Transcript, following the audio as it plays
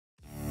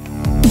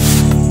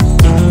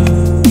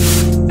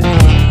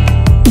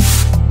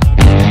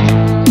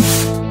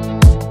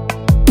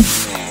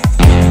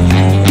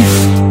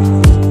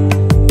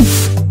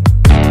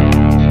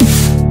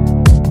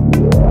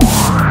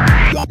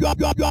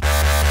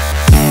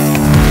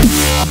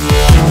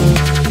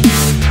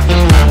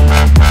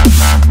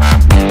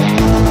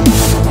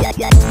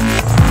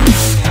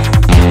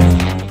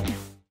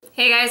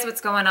guys,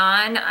 what's going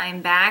on?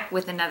 I'm back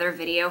with another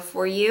video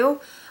for you.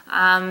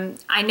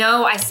 I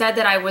know I said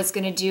that I was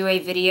going to do a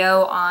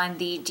video on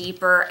the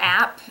Deeper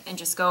app and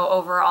just go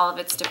over all of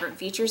its different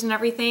features and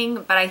everything,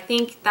 but I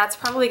think that's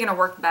probably going to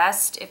work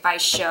best if I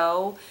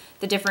show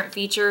the different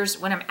features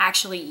when I'm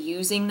actually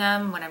using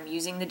them, when I'm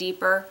using the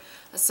Deeper.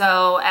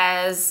 So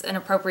as an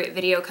appropriate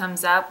video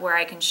comes up where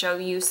I can show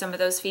you some of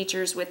those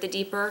features with the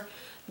Deeper,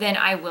 then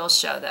I will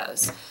show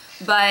those.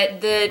 But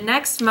the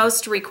next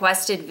most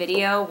requested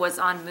video was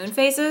on moon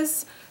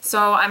phases.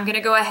 So I'm gonna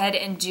go ahead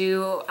and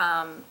do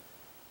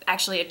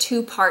actually a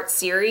two-part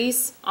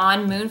series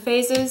on moon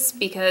phases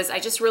because I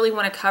just really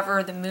wanna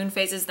cover the moon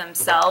phases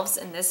themselves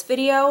in this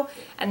video.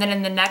 And then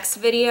in the next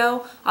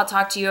video, I'll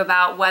talk to you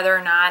about whether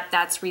or not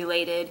that's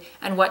related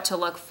and what to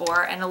look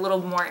for and a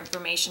little more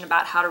information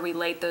about how to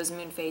relate those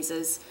moon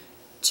phases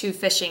to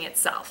fishing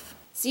itself.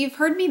 So you've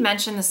heard me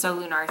mention the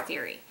solunar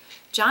theory.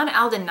 John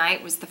Alden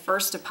Knight was the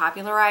first to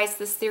popularize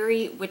this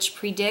theory, which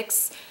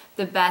predicts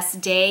the best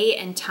day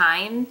and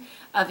time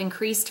of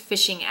increased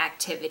fishing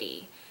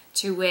activity,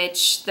 to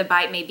which the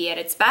bite may be at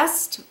its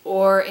best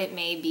or it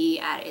may be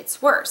at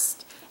its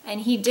worst.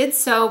 And he did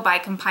so by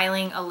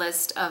compiling a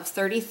list of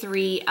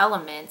 33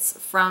 elements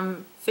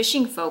from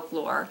fishing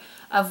folklore,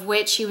 of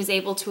which he was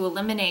able to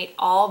eliminate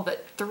all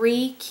but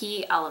 3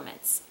 key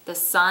elements: the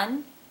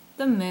sun,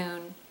 the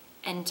moon,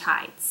 and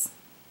tides.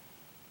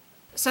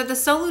 So the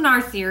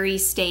solunar theory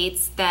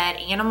states that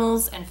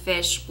animals and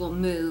fish will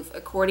move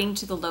according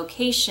to the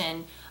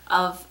location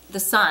of the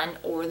sun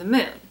or the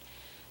moon.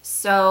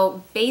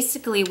 So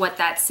basically what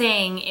that's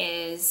saying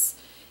is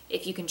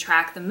if you can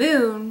track the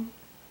moon,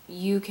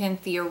 you can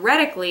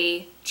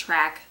theoretically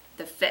track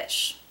the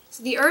fish.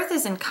 So the Earth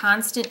is in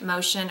constant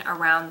motion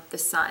around the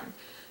sun,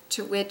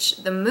 to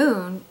which the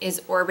moon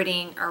is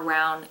orbiting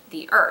around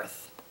the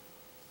Earth.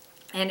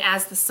 And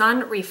as the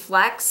sun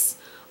reflects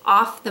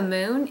off the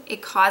moon,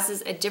 it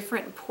causes a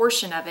different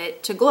portion of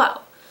it to glow.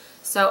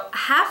 So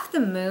half the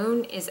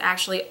moon is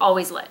actually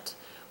always lit.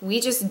 We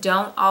just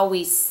don't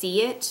always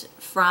see it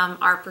from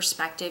our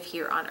perspective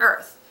here on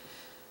Earth.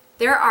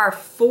 There are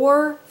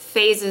 4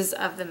 phases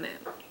of the moon.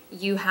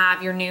 You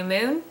have your new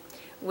moon,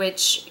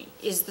 which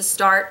is the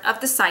start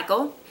of the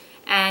cycle,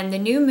 and the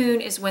new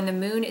moon is when the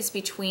moon is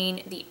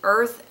between the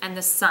Earth and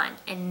the sun,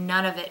 and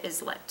none of it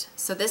is lit.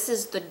 So this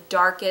is the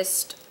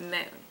darkest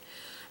moon.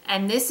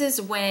 And this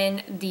is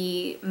when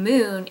the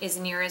moon is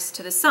nearest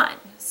to the sun.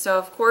 So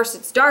of course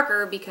it's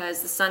darker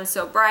because the sun's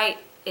so bright,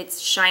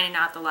 it's shining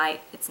out the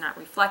light. It's not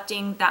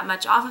reflecting that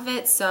much off of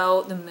it,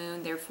 so the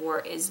moon therefore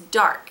is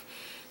dark.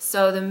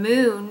 So the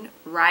moon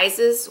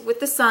rises with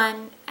the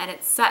sun and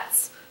it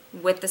sets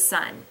with the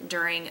sun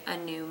during a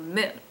new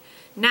moon.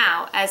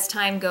 Now, as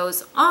time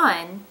goes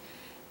on,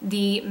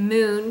 the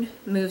moon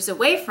moves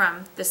away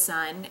from the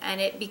sun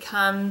and it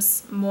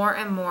becomes more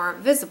and more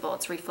visible.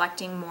 It's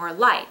reflecting more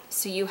light.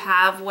 So you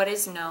have what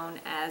is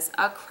known as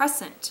a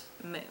crescent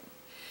moon.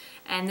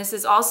 And this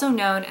is also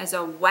known as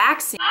a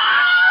waxing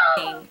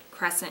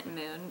crescent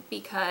moon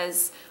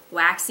because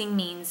waxing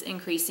means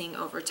increasing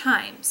over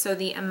time. So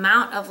the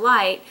amount of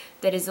light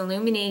that is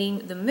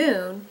illuminating the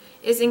moon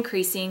is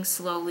increasing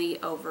slowly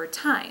over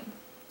time.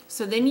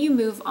 So then you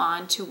move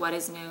on to what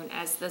is known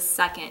as the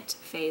second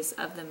phase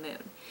of the moon.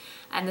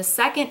 And the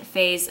second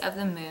phase of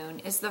the moon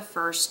is the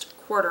first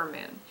quarter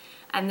moon.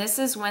 And this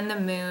is when the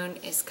moon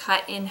is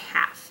cut in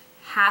half.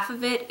 Half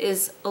of it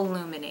is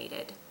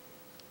illuminated.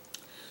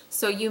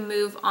 So you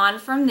move on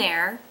from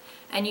there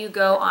and you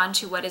go on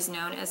to what is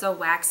known as a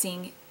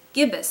waxing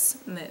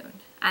gibbous moon.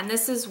 And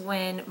this is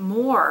when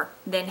more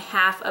than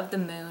half of the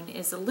moon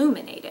is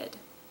illuminated.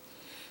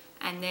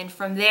 And then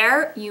from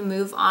there, you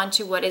move on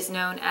to what is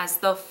known as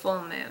the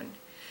full moon.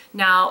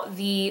 Now,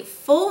 the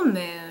full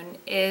moon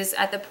is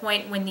at the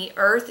point when the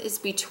Earth is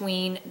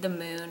between the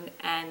moon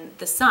and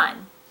the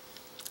sun.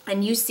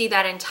 And you see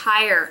that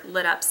entire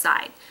lit up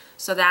side.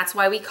 So that's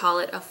why we call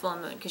it a full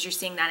moon, because you're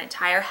seeing that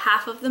entire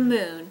half of the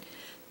moon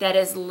that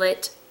is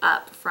lit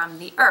up from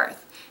the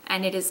Earth.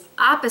 And it is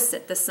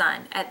opposite the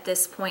sun at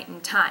this point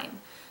in time.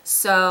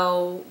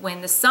 So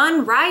when the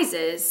sun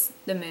rises,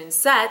 the moon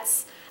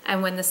sets,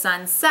 and when the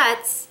sun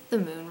sets, the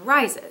moon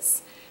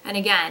rises. And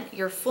again,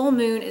 your full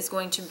moon is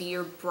going to be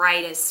your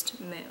brightest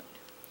moon.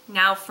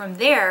 Now from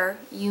there,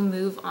 you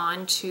move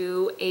on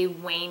to a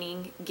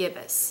waning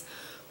gibbous,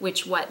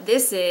 which what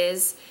this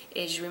is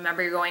you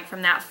remember you're going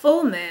from that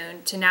full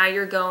moon to now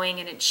you're going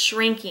and it's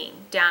shrinking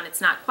down.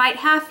 It's not quite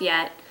half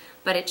yet,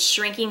 but it's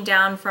shrinking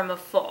down from a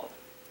full.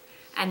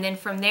 And then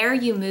from there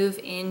you move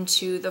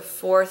into the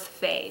fourth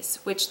phase,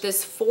 which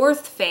this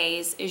fourth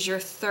phase is your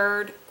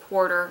third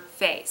quarter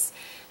phase.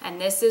 And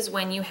this is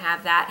when you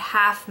have that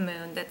half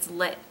moon that's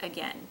lit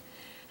again.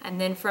 And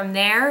then from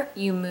there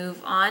you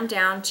move on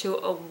down to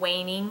a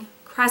waning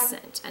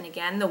crescent. And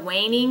again, the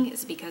waning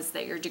is because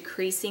that you're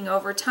decreasing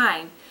over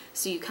time.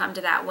 So you come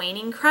to that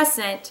waning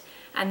crescent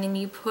and then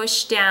you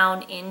push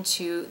down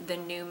into the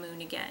new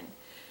moon again.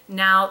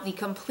 Now the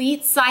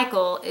complete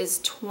cycle is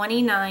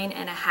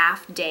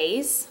 29.5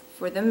 days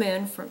for the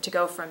moon to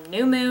go from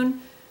new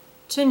moon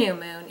to new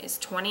moon is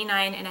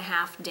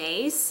 29.5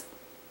 days.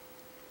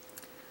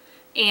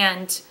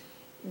 And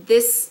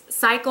this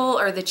cycle,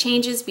 or the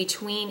changes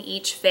between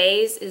each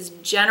phase, is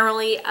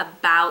generally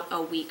about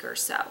a week or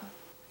so.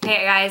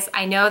 Okay guys,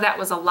 I know that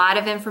was a lot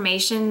of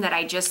information that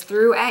I just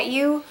threw at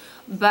you,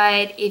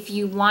 but if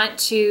you want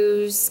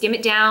to skim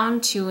it down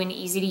to an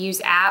easy to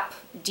use app,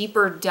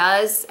 Deeper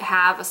does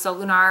have a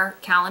solar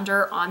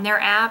calendar on their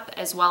app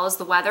as well as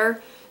the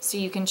weather, so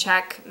you can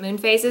check moon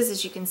phases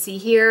as you can see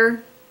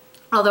here,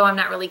 although I'm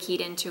not really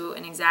keyed into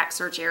an exact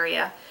search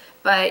area.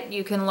 But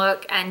you can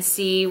look and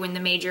see when the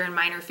major and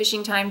minor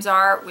fishing times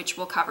are, which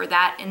we'll cover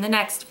that in the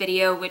next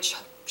video, which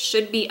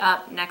should be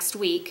up next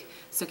week,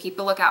 so keep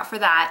a lookout for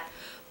that.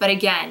 But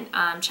again,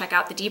 check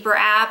out the Deeper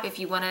app if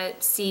you want to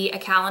see a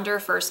calendar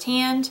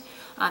firsthand.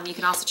 You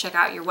can also check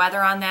out your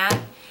weather on that.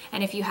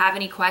 And if you have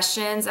any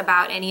questions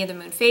about any of the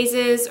moon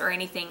phases or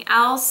anything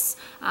else,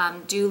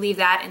 do leave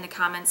that in the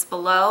comments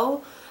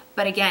below.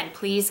 But again,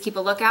 please keep a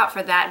lookout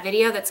for that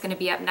video that's going to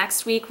be up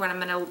next week, when I'm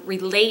going to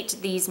relate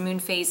these moon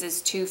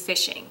phases to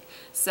fishing.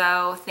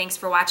 So thanks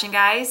for watching,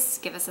 guys.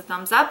 Give us a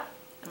thumbs up,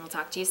 and we'll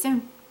talk to you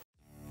soon.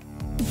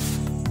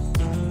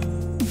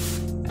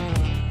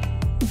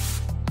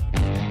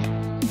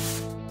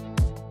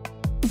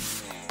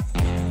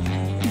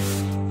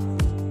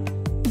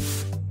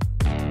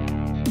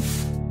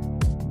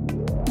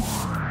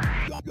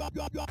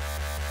 Go.